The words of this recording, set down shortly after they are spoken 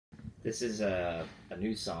This is a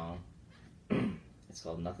new song. It's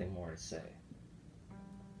called Nothing More to Say.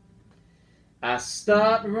 I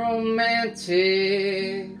start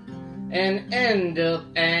romantic and end up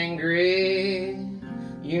angry.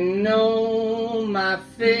 You know my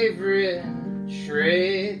favorite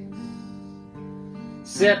tricks.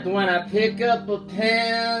 Except when I pick up a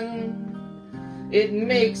pen, it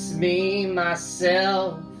makes me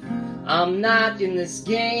myself. I'm not in this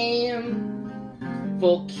game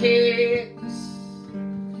for kicks,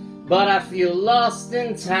 but I feel lost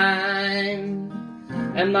in time,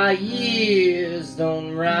 and my years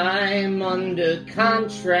don't rhyme under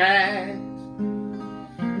contract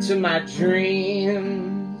to my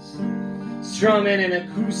dreams. Strumming an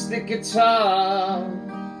acoustic guitar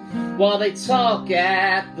while they talk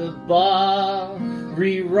at the bar,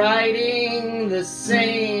 rewriting the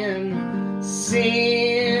same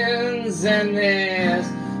scenes, and there's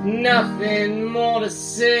nothing more to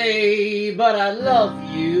say, but I love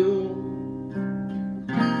you.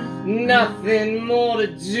 Nothing more to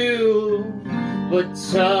do but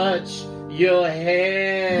touch your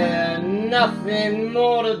hair. Nothing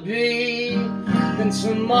more to be than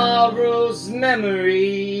tomorrow's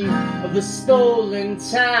memory of the stolen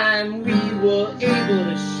time we were able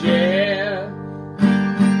to share.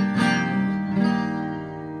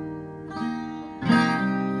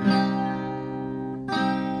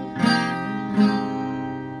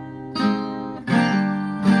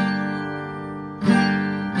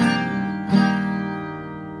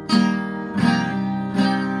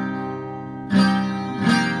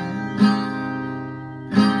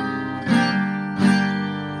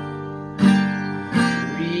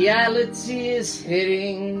 Reality is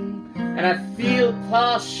hitting, and I feel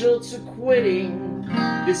partial to quitting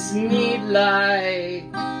this need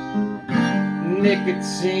like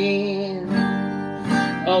nicotine.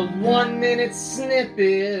 A 1-minute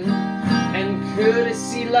snippet, and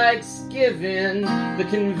courtesy likes giving the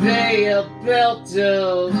conveyor belt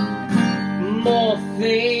of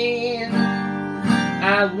morphine.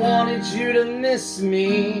 I wanted you to miss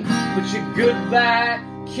me, but your goodbye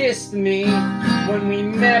kissed me when we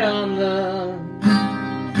met on the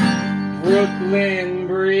Brooklyn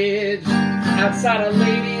Bridge outside a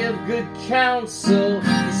Lady of Good Counsel.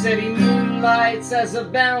 He said he moonlights as a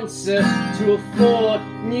bouncer to afford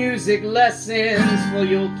music lessons for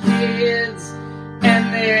your kids,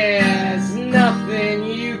 and there's nothing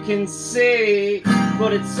you can say,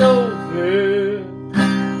 but it's over.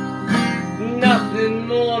 Nothing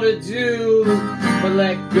more to do but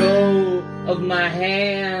let go of my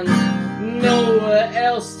hand. Nowhere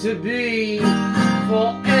else to be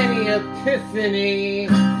for any epiphany,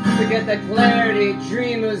 to get the clarity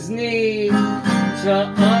dreamers need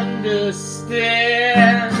to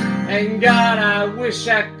understand. And God, I wish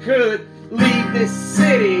I could leave this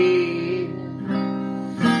city,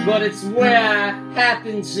 but it's where I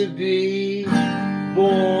happen to be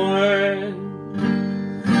born.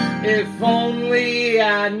 If only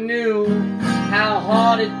I knew how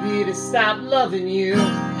hard it'd be to stop loving you,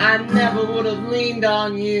 I never would have leaned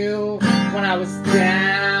on you when I was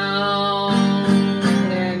down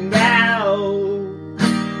and out.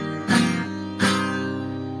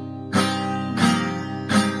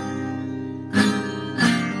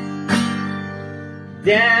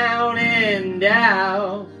 Down and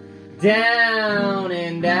out, down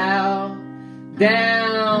and out,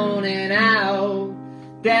 down and out,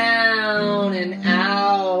 down and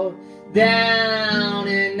out, down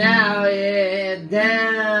and out, yeah,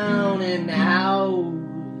 down and out.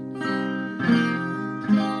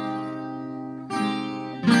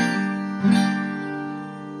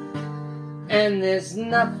 And there's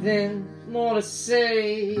nothing more to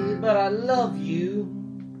say, but I love you.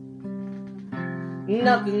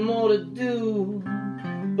 Nothing more to do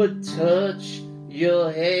but touch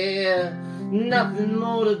your hair. Nothing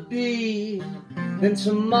more to be than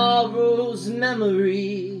tomorrow's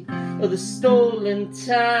memory of the stolen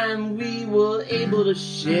time we were able to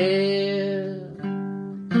share.